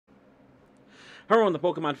Hello, the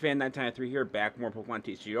Pokemon fan 993 here, back more Pokemon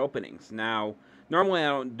TCG openings. Now, normally I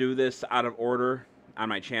don't do this out of order on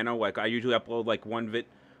my channel. Like, I usually upload, like, one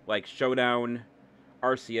like, Showdown,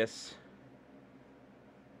 Arceus,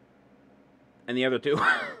 and the other two.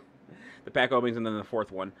 The pack openings, and then the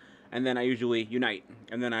fourth one. And then I usually unite.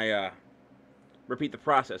 And then I, repeat the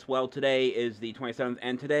process. Well, today is the 27th,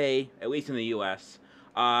 and today, at least in the US,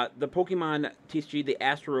 the Pokemon TCG, the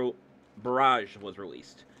Astral Barrage was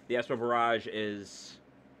released. The Astral Barrage is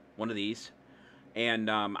one of these. And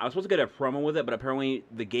I was supposed to get a promo with it, but apparently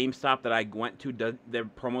the GameStop that I went to, their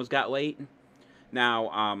promos got late.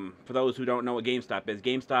 Now, for those who don't know what GameStop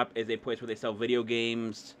is a place where they sell video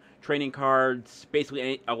games, trading cards,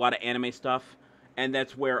 basically a lot of anime stuff. And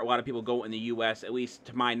that's where a lot of people go in the US, at least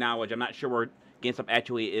to my knowledge. I'm not sure where GameStop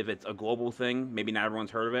actually, if it's a global thing. Maybe not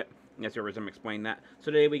everyone's heard of it. And that's the reason I'm explaining that.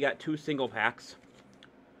 So today we got 2 single packs.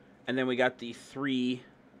 And then we got the 3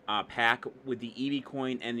 pack with the Eevee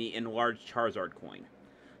coin and the enlarged Charizard coin.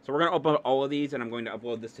 So we're going to open all of these, and I'm going to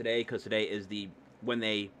upload this today because today is when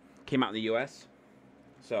they came out in the US.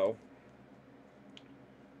 So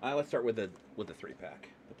let's start with the 3 pack.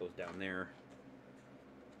 Put those down there.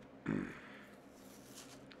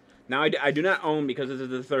 Now I do not own, because this is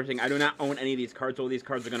the third thing, I do not own any of these cards. So these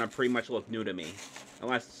cards are going to pretty much look new to me,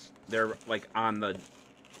 unless they're like on the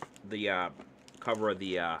cover of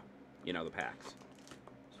the the packs.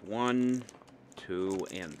 1, 2,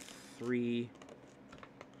 and 3.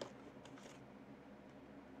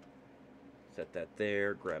 Set that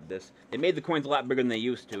there. Grab this. They made the coins a lot bigger than they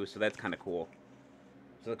used to, so that's kind of cool.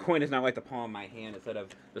 So the coin is now like the palm of my hand instead of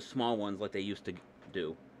the small ones like they used to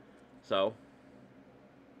do. So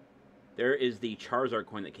there is the Charizard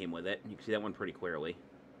coin that came with it. You can see that one pretty clearly.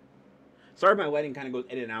 Sorry if my lighting kind of goes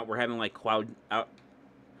in and out. We're having like clouds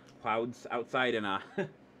outside, and I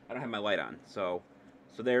don't have my light on. So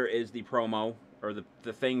there is the promo, or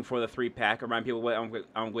the thing for the 3 pack. Remind people I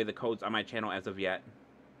don't give the codes on my channel as of yet.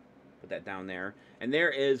 Put that down there. And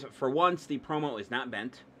there is, for once, the promo is not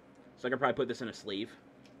bent. So I could probably put this in a sleeve.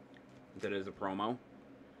 That is a promo.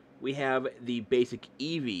 We have the basic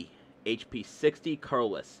Eevee, HP 60,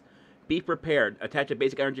 colorless. Be prepared. Attach a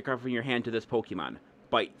basic energy card from your hand to this Pokemon.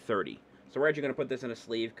 Bite 30. So we're actually going to put this in a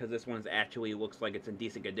sleeve, because this one's actually looks like it's in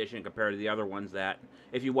decent condition compared to the other ones that,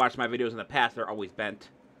 if you watch my videos in the past, they're always bent.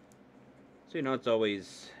 So, you know, it's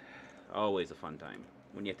always a fun time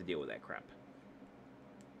when you have to deal with that crap.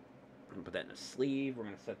 We're going to put that in a sleeve. We're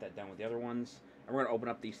going to set that down with the other ones. And we're going to open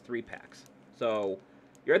up these 3 packs. So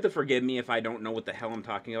you have to forgive me if I don't know what the hell I'm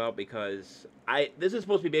talking about, because this is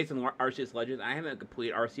supposed to be based on Arceus Legends. I haven't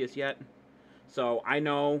completed Arceus yet. So I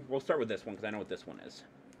know, we'll start with this one, because I know what this one is.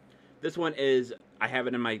 This one is, I have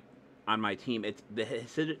it on my team. It's the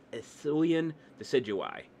Hisuian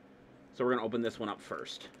Decidueye. So we're going to open this one up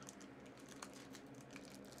first.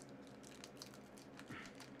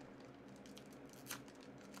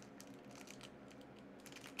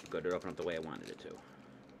 Good, it opened up the way I wanted it to.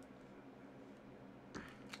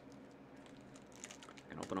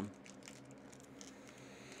 And open them.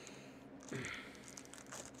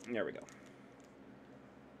 There we go. Put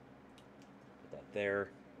that there.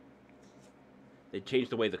 They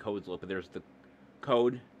changed the way the codes look, but there's the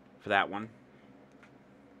code for that one.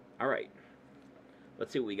 Alright.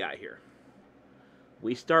 Let's see what we got here.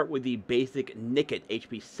 We start with the basic Nickit,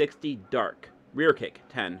 HP 60, Dark. Rear Kick,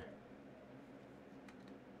 10.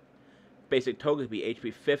 Basic Togepi,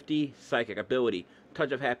 HP 50, Psychic. Ability,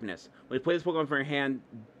 Touch of Happiness. When you play this Pokemon from your hand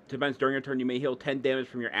to bench during your turn, you may heal 10 damage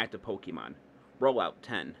from your active Pokemon. Rollout,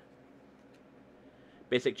 10.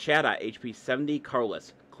 Basic Chatot, HP 70,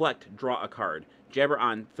 colorless. Collect, draw a card. Jabber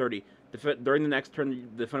on, 30. During the next turn,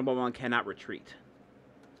 the defending Pokemon cannot retreat.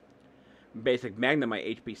 Basic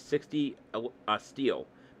Magnemite, HP 60, Steel.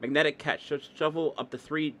 Magnetic Catch, shuffle up to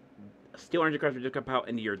 3 Steel Energy cards from your pile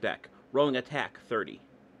into your deck. Rolling Attack, 30.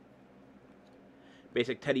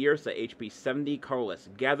 Basic Teddiursa, HP 70, colorless.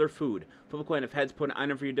 Gather food. Flip a coin of heads, put an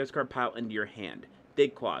item from your discard pile into your hand.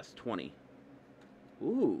 Dig Claws, 20.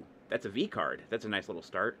 Ooh, that's a V card. That's a nice little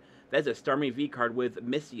start. That's a Starmie V card with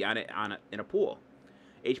Misty on it in a pool.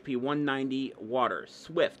 HP 190, Water.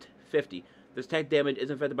 Swift, 50. This attack damage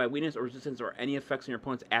isn't affected by weakness or resistance or any effects on your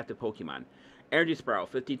opponent's active Pokemon. Energy Spiral,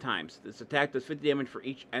 50 times. This attack does 50 damage for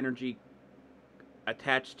each energy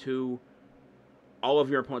attached to all of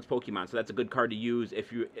your opponent's Pokemon. So that's a good card to use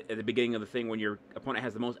if you at the beginning of the thing when your opponent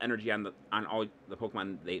has the most energy on all the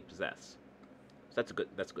Pokemon they possess. So that's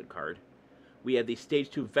a good card. We have the Stage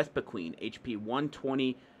 2 Vespiquen, HP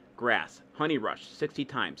 120, Grass. Honey Rush, 60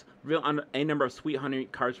 times. Reveal any number of Sweet Honey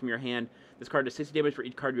cards from your hand. This card does 60 damage for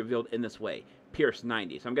each card revealed in this way. Pierce,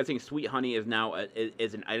 90. So I'm guessing Sweet Honey is now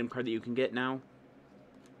is an item card that you can get now.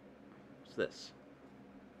 What's this?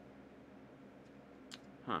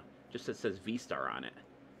 Huh. Just it says V-Star on it.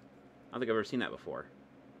 I don't think I've ever seen that before.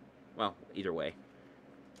 Well, either way.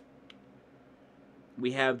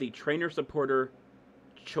 We have the Trainer Supporter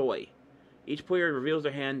Choi. Each player reveals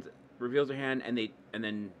their hand, and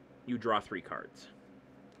then you draw 3 cards.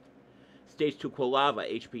 Stage 2 Quilava,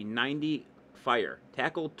 HP 90, Fire.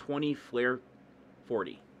 Tackle 20, Flare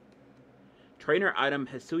 40. Trainer item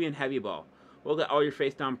Hisuian Heavy Ball. Look at all your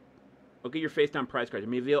face down. Look at your face down prize cards.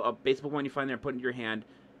 And reveal a baseball one you find there, put it in your hand,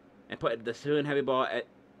 and put the Hisuian Heavy Ball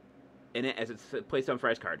in it as it's placed on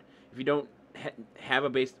prize card. If you don't have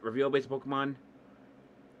a reveal a base Pokemon,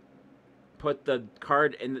 put this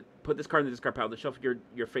card in the discard pile to shuffle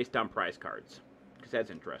your face down prize cards, because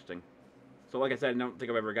that's interesting. So like I said, I don't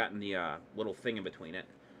think I've ever gotten the little thing in between it.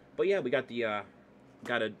 But yeah, we got the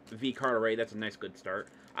got a V card array. That's a nice good start.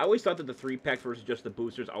 I always thought that the 3-packs versus just the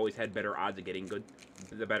boosters always had better odds of getting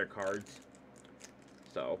the better cards.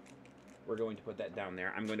 So we're going to put that down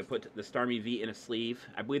there. I'm going to put the Starmie V in a sleeve.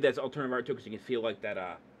 I believe that's alternative art too, because you can feel like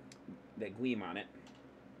that that gleam on it.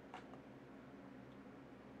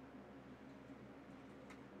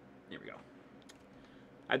 There we go.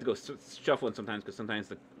 I have to go shuffling sometimes, because sometimes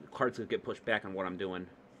the cards get pushed back on what I'm doing.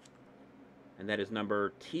 And that is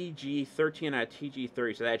number TG13 out of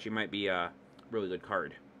TG30, so that actually might be a really good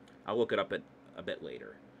card. I'll look it up a bit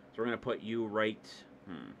later. So we're going to put you right...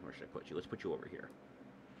 where should I put you? Let's put you over here.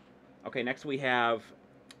 Okay, next we have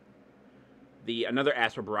another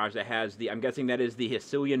Astral Barrage that has the... I'm guessing that is the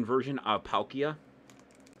Hisuian version of Palkia.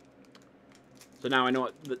 So now I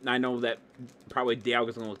know that probably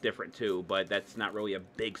Dialga's going to look different too, but that's not really a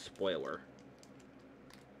big spoiler.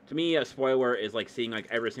 To me, a spoiler is like seeing like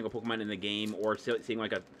every single Pokemon in the game, or seeing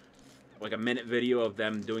like a minute video of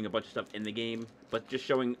them doing a bunch of stuff in the game. But just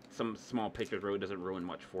showing some small pictures really doesn't ruin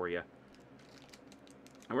much for you.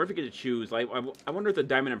 I wonder if you get to choose. Like, I wonder if the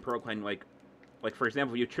Diamond and Pearl clan, like for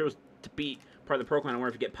example, if you chose to be part of the Pearl clan, I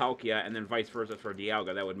wonder if you get Palkia, and then vice versa for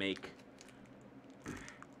Dialga. That would make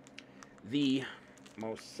the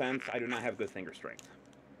most sense. I do not have good finger strength.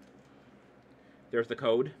 There's the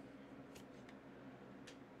code.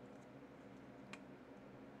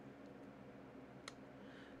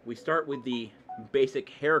 We start with the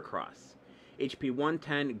basic Heracross. HP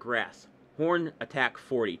 110, Grass. Horn, attack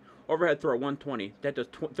 40. Overhead throw 120. That does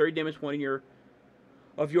 30 damage to one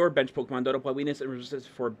of your bench Pokemon. Don't apply weakness and resistance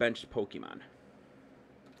for benched Pokemon.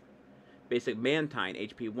 Basic Mantine,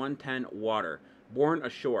 HP 110, Water. Born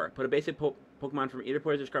Ashore. Put a basic Pokemon from either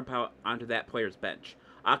player's discard pile onto that player's bench.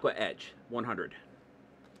 Aqua Edge, 100.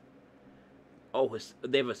 Oh,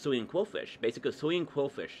 they have a Hisuian Quillfish. Basic Hisuian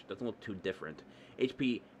Quillfish. Doesn't look too different.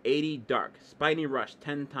 HP 80, Dark. Spiny Rush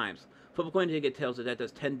 10 times. Flip a coin to get tails, that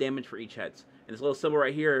does 10 damage for each heads. And this little symbol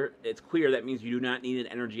right here, it's clear. That means you do not need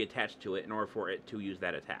an energy attached to it in order for it to use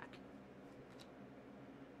that attack.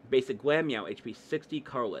 Basic Glameow, HP 60,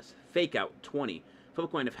 Colorless. Fake Out 20. Flip a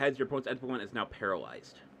coin, if heads, your opponent's edge Pokemon is now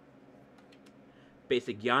paralyzed.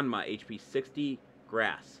 Basic Yanma, HP 60,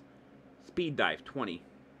 Grass. Speed Dive 20.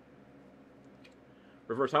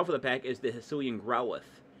 Reverse Alpha of the pack is the Hisuian Growlithe.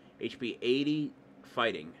 HP 80,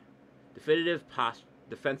 Fighting. Defensive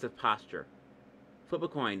Posture. Flip a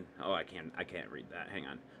coin. Oh, I can't read that. Hang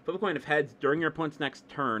on. Flip a coin if heads during your opponent's next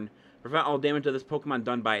turn. Prevent all damage of this Pokemon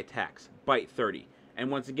done by attacks. Bite 30. And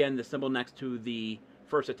once again, the symbol next to the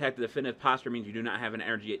first attack, the Definitive Posture, means you do not have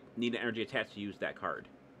need an energy attached to use that card.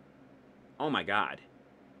 Oh my god.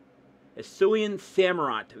 Hisuian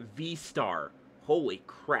Samurott V-Star. Holy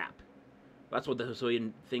crap. That's what the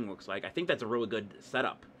Hisuian thing looks like. I think that's a really good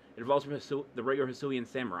setup. It evolves from the regular Hisuian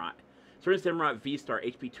Samurott. Hisuian Samurott V-Star,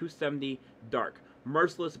 HP 270, Dark.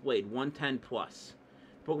 Merciless Blade, 110 plus.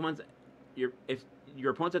 If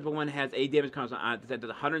your opponent's Pokemon has a damage constant on it, that does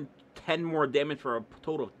 110 more damage for a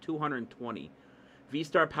total of 220.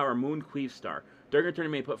 V-Star Power, Moon Cleave Star. During your turn,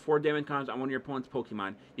 you may put 4 damage constants on one of your opponent's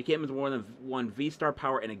Pokemon. You can't use more than 1 V-Star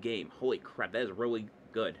Power in a game. Holy crap, that is really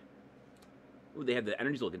good. Ooh, they have the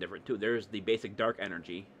energies looking different too. There's the basic Dark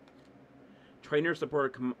Energy. Trainer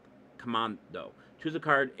Supporter Commando. Choose a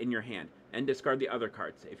card in your hand and discard the other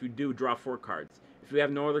cards. If you do, draw 4 cards. If you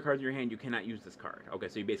have no other cards in your hand, you cannot use this card. Okay,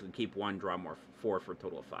 so you basically keep 1, draw more 4 for a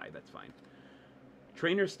total of 5. That's fine.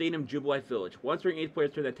 Trainer Stadium Jubilife Village. Once during each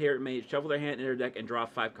player's turn, the player may shuffle their hand in their deck and draw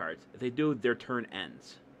 5 cards. If they do, their turn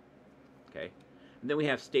ends. Okay. And then we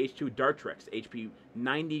have Stage 2 Dartrix. HP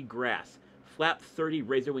 90 Grass. Flap 30,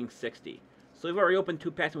 Razor Wing 60. So we've already opened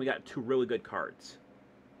 2 packs and we got 2 really good cards.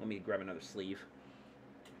 Let me grab another sleeve.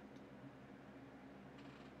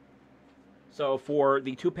 So for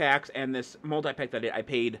the 2 packs and this multi-pack that I did, I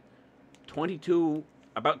paid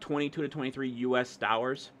about 22 to 23 US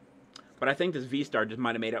dollars. But I think this V-Star just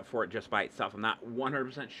might have made up for it just by itself. I'm not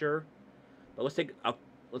 100% sure. But let's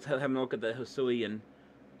have a look at the Hisuian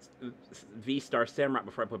V-Star Samurott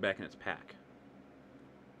before I put it back in its pack.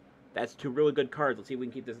 That's two really good cards. Let's see if we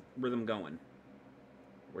can keep this rhythm going.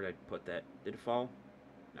 Where did I put that? Did it fall?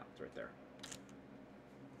 No, it's right there.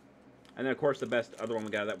 And then, of course, the best other one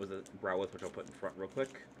we got that was a Growlithe, which I'll put in front real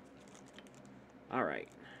quick. Alright.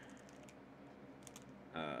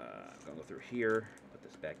 I'm going to go through here. Put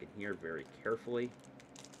this back in here very carefully.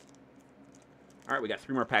 Alright, we got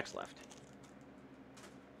 3 more packs left.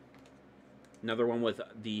 Another one with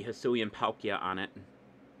the Hisuian Palkia on it.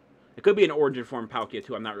 It could be an Origin Form Palkia,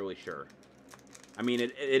 too. I'm not really sure. I mean,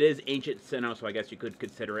 it is Ancient Sinnoh, so I guess you could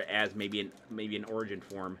consider it as maybe an Origin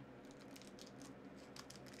Form.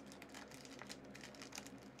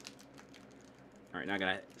 Alright, now I'm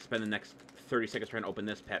going to spend the next 30 seconds trying to open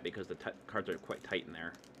this pack because the cards are quite tight in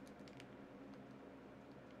there.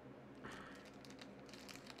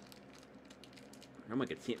 I normally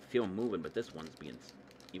could feel them moving, but this one's being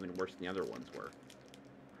even worse than the other ones were.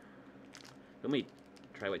 Let me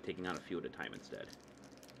try like taking on a few at a time instead.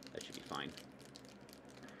 That should be fine.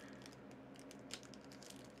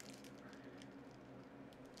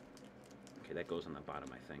 Okay, that goes on the bottom,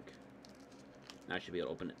 I think. Now I should be able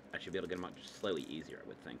to open it. I should be able to get them out just slightly easier, I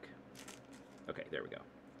would think. Okay, there we go.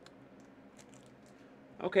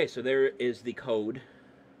 Okay, so there is the code.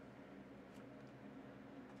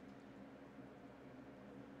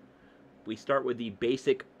 We start with the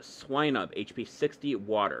basic Swinub, HP 60,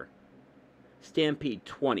 Water. Stampede,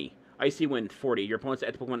 20. Icy Wind, 40. Your opponent's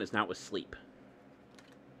active Pokemon is now with Sleep.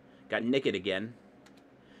 Got Nickit again.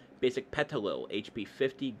 Basic Petalil, HP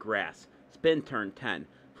 50, Grass. Spin Turn, 10.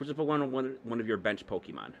 Switch Pokemon one of your bench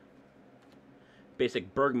Pokemon.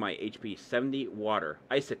 Basic Bergmite, HP 70, Water.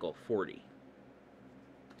 Icicle, 40.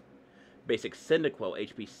 Basic Cyndaquil,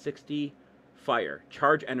 HP 60, Fire.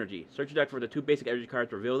 Charge Energy. Search your deck for the 2 basic energy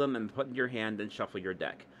cards, reveal them, and put in your hand, then shuffle your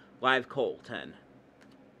deck. Live Coal, 10.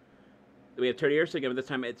 We have Tertiary again, but this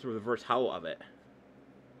time it's a reverse hollow of it.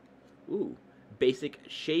 Ooh. Basic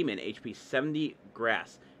Shaman, HP 70,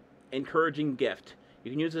 Grass. Encouraging Gift.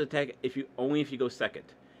 You can use this attack only if you go second,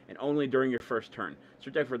 and only during your first turn.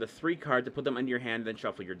 Search deck for the 3 cards and put them into your hand, then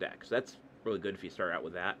shuffle your deck. So that's really good if you start out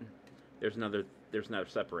with that. There's another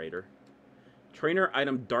separator. Trainer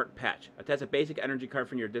item Dark Patch. Attach a basic energy card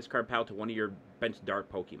from your discard pile to one of your bench Dark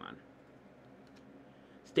Pokemon.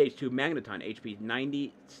 Stage 2 Magneton, HP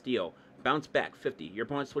 90, Steel. Bounce Back, 50. Your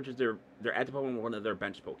opponent switches their active Pokemon with one of their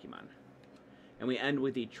bench Pokemon. And we end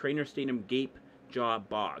with the Trainer Stadium Gape Jaw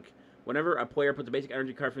Bog. Whenever a player puts a basic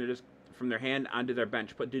energy card from their hand onto their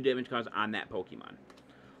bench, put 2 damage cards on that Pokemon.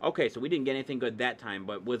 Okay, so we didn't get anything good that time,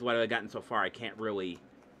 but with what I've gotten so far, I can't really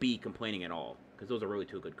be complaining at all, because those are really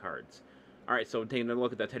 2 good cards. Alright, so taking a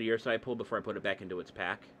look at that Teddy Ursa I pulled before I put it back into its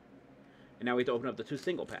pack. And now we have to open up the 2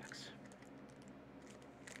 single packs.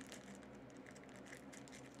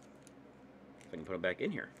 If I can put them back in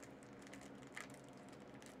here.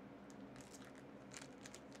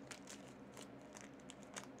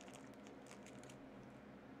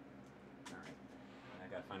 Alright,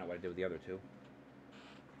 I gotta find out what I did with the other 2.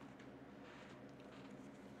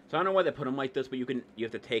 So I don't know why they put them like this, but you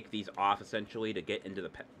have to take these off essentially to get to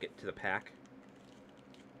the pack,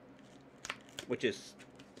 which is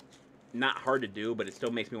not hard to do, but it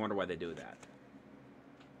still makes me wonder why they do that.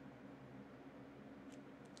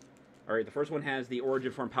 All right, the first one has the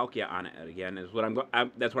Origin Form Palkia on it again. Is what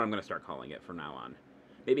that's what I'm going to start calling it from now on.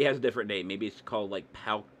 Maybe it has a different name. Maybe it's called like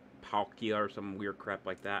Palkia or some weird crap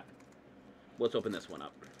like that. Let's open this one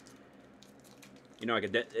up. You know,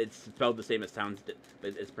 like it's spelled the same as sounds,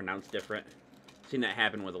 but it's pronounced different. I've seen that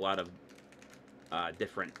happen with a lot of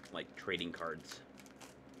different, like, trading cards.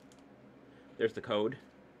 There's the code.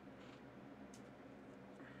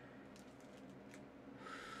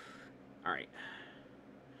 Alright.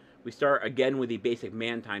 We start again with the basic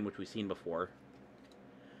Mantine, which we've seen before.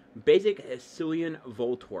 Basic Hisuian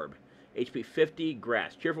Voltorb. HP 50,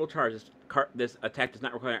 Grass. Cheerful Charge. This attack does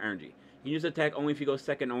not require energy. You can use the attack only if you go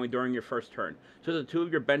second, only during your first turn. So the 2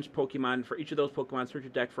 of your bench Pokemon. For each of those Pokemon, search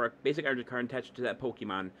your deck for a basic energy card attached to that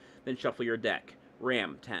Pokemon, then shuffle your deck.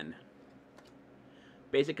 Ram, 10.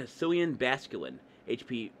 Basic Hisuian Basculin.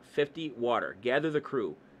 HP 50, Water. Gather the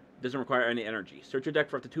Crew. Doesn't require any energy. Search your deck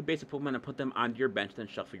for up to 2 basic Pokemon and put them onto your bench, then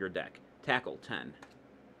shuffle your deck. Tackle, 10.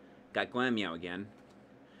 Got Glameow again.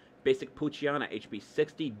 Basic Poochyena, HP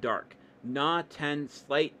 60, Dark. Gnaw, 10,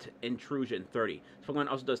 Slight Intrusion, 30. This Pokemon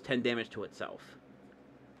also does 10 damage to itself.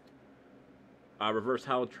 Reverse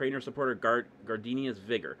Hollow Trainer Supporter, Gardenia's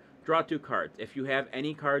Vigor. Draw 2 cards. If you have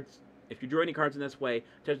any cards If you drew any cards in this way,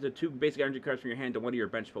 attach the 2 basic energy cards from your hand to one of your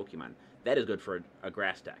bench Pokemon. That is good for a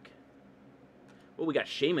grass deck. Oh, we got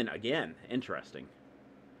Shaman again. Interesting.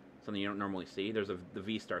 Something you don't normally see. There's the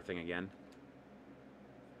V-Star thing again.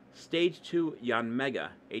 Stage 2 Yanmega,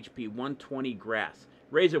 HP 120 Grass.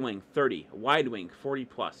 Razor Wing 30, Wide Wing 40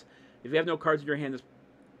 plus. If you have no cards in your hand,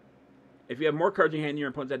 if you have more cards in your hand than your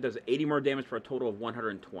opponent's, that does 80 more damage for a total of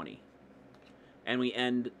 120. And we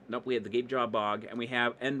end. Nope, we have the Gapejaw Bog, and we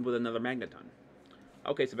end with another Magneton.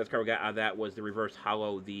 Okay, so the best card we got out of that was the Reverse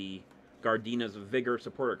Hollow, the Gardenia's Vigor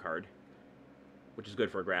supporter card, which is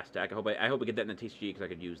good for a grass deck. I hope we get that in the TCG because I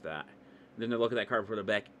could use that. And then look at that card for the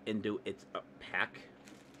back into its pack.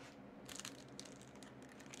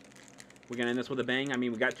 We're gonna end this with a bang. I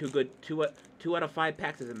mean, we got two out of 5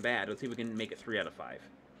 packs isn't bad. Let's see if we can make it 3 out of 5.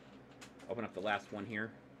 Open up the last one here.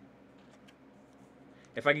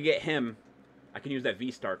 If I could get him, I can use that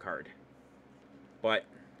V-Star card. But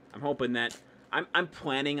I'm hoping that I'm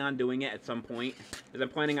planning on doing it at some point. Because I'm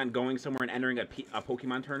planning on going somewhere and entering a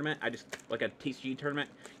Pokemon tournament. Like a TCG tournament.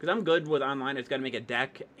 Because I'm good with online. I just got to make a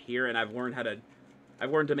deck here, and I've learned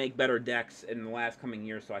to make better decks in the last coming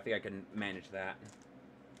years, so I think I can manage that.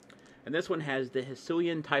 And this one has the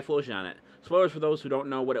Hisuian Typhlosion on it. Spoilers for those who don't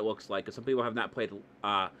know what it looks like, because some people have not played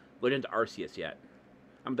Legends Arceus yet.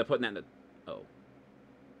 I'm putting that in the... Oh.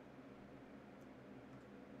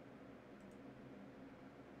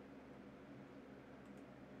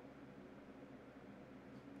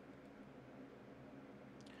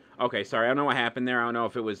 Okay, sorry, I don't know what happened there. I don't know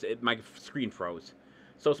if it was... my screen froze.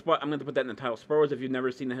 So I'm going to put that in the title. Spoilers if you've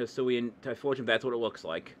never seen the Hisuian Typhlosion, that's what it looks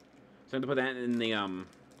like. So I'm going to put that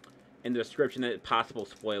in the description, that possible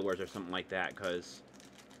spoilers or something like that, because,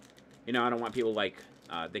 you know, I don't want people, like,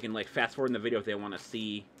 they can, like, fast forward in the video if they want to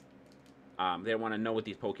see, they want to know what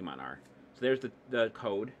these Pokemon are. So there's the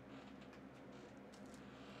code.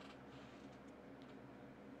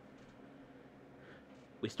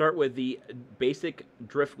 We start with the basic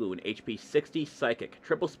Drifloon, HP 60 Psychic,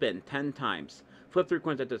 triple spin 10 times. Flip 3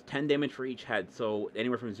 coins, that does 10 damage for each head, so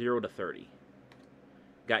anywhere from 0 to 30.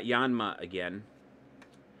 Got Yanma again.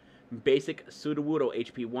 Basic Sudowoodo,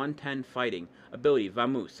 HP 110 Fighting. Ability,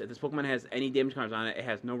 Vamoose. If this Pokemon has any damage cards on it, it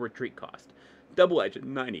has no retreat cost. Double Edge,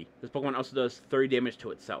 90. This Pokemon also does 30 damage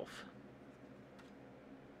to itself.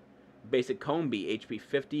 Basic Combee, HP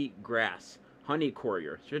 50 Grass. Honey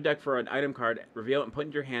Courier. Search your deck for an item card, reveal it and put it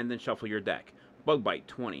in your hand, then shuffle your deck. Bug Bite,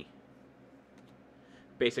 20.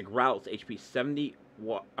 Basic Routes, HP 70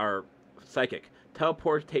 Psychic.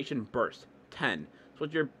 Teleportation Burst, 10.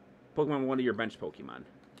 Switch your Pokemon one of your bench Pokemon.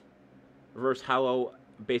 Reverse Hollow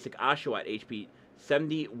Basic Oshawott, HP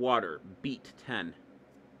 70 Water, Beat 10.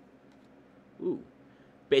 Ooh.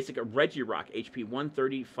 Basic Regirock, HP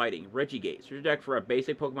 130 Fighting, Regigate. Search your deck for a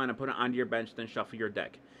basic Pokemon and put it onto your bench, then shuffle your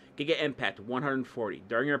deck. Giga Impact, 140.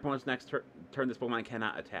 During your opponent's next turn, this Pokemon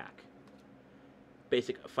cannot attack.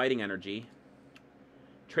 Basic Fighting Energy.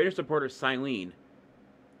 Trainer Supporter Silene.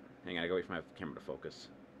 Hang on, I gotta wait for my camera to focus.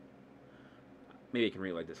 Maybe I can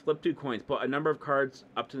read it like this. Flip 2 coins. Put a number of cards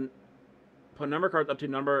up to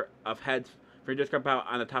number of heads for your discard pile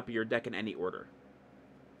on the top of your deck in any order.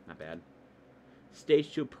 Not bad.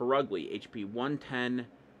 Stage 2 Perugly, HP 110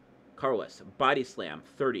 Carless. Body Slam,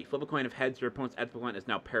 30. Flip a coin of heads, your opponent's Pokemon is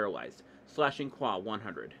now paralyzed. Slashing Claw,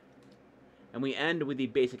 100. And we end with the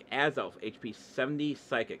basic Azelf, HP 70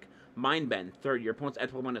 Psychic. Mind Bend, 30. Your opponent's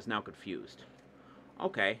Pokemon is now confused.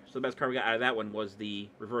 Okay, so the best card we got out of that one was the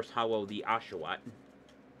Reverse Hollow, the Oshawott.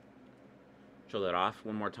 Show that off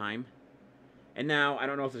one more time. And now, I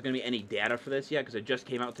don't know if there's going to be any data for this yet, because it just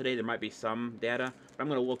came out today. There might be some data. But I'm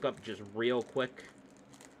going to look up just real quick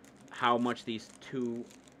how much these 2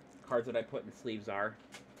 cards that I put in sleeves are.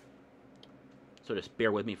 So just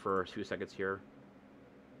bear with me for a few seconds here.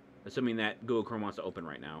 Assuming that Google Chrome wants to open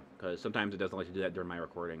right now, because sometimes it doesn't like to do that during my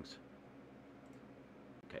recordings.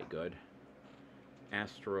 Okay, good.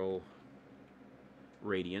 Astral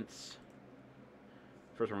Radiance.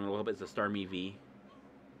 First one I'm going to look up is the Starmie V.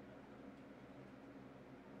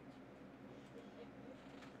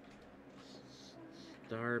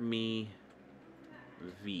 Starmie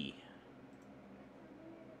V.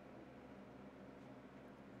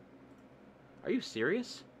 Are you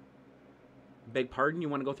serious? Beg pardon, you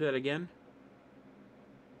want to go through that again?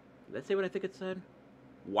 Did that say what I think it said?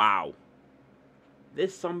 Wow.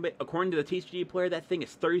 This according to the TCG player, that thing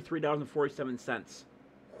is $33.47.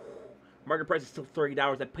 Market price is still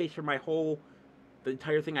 $30. That pays for the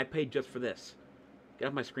entire thing I paid just for this. Get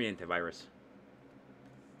off my screen, antivirus.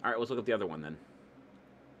 Alright, let's look at the other one then.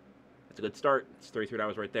 That's a good start. It's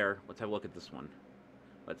 $33 right there. Let's have a look at this one.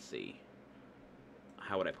 Let's see.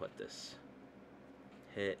 How would I put this?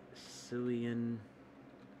 hit Cillian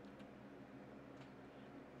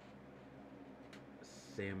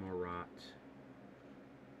Samurott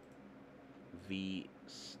V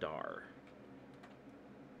Star.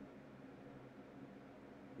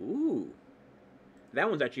 Ooh. That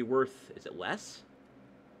one's actually worth, is it less?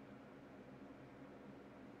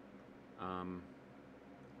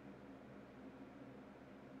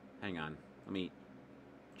 Hang on. Let me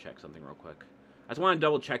check something real quick. I just want to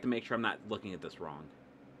double check to make sure I'm not looking at this wrong.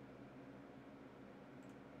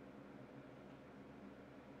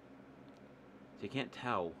 So you can't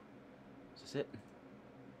tell. Is this it?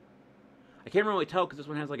 I can't really tell because this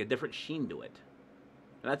one has like a different sheen to it.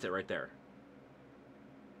 That's it right there.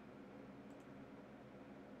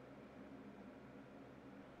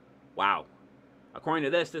 Wow. According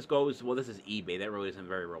to this goes, well, this is eBay. That really isn't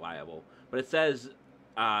very reliable. But it says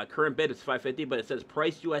current bid is $550, but it says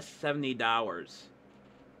price US $70.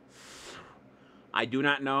 I do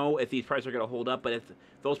not know if these prices are going to hold up, but if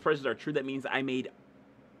those prices are true, that means I made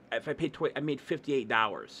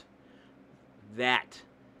 $58. That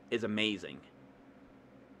is amazing.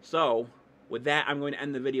 So, with that, I'm going to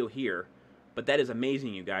end the video here. But that is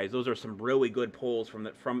amazing, you guys. Those are some really good pulls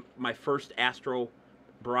from my first Astral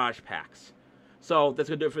Barrage packs. So, that's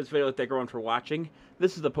going to do it for this video. Thank everyone for watching.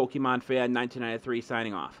 This is the Pokemon Fan 1993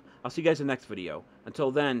 signing off. I'll see you guys in the next video.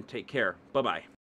 Until then, take care. Bye-bye.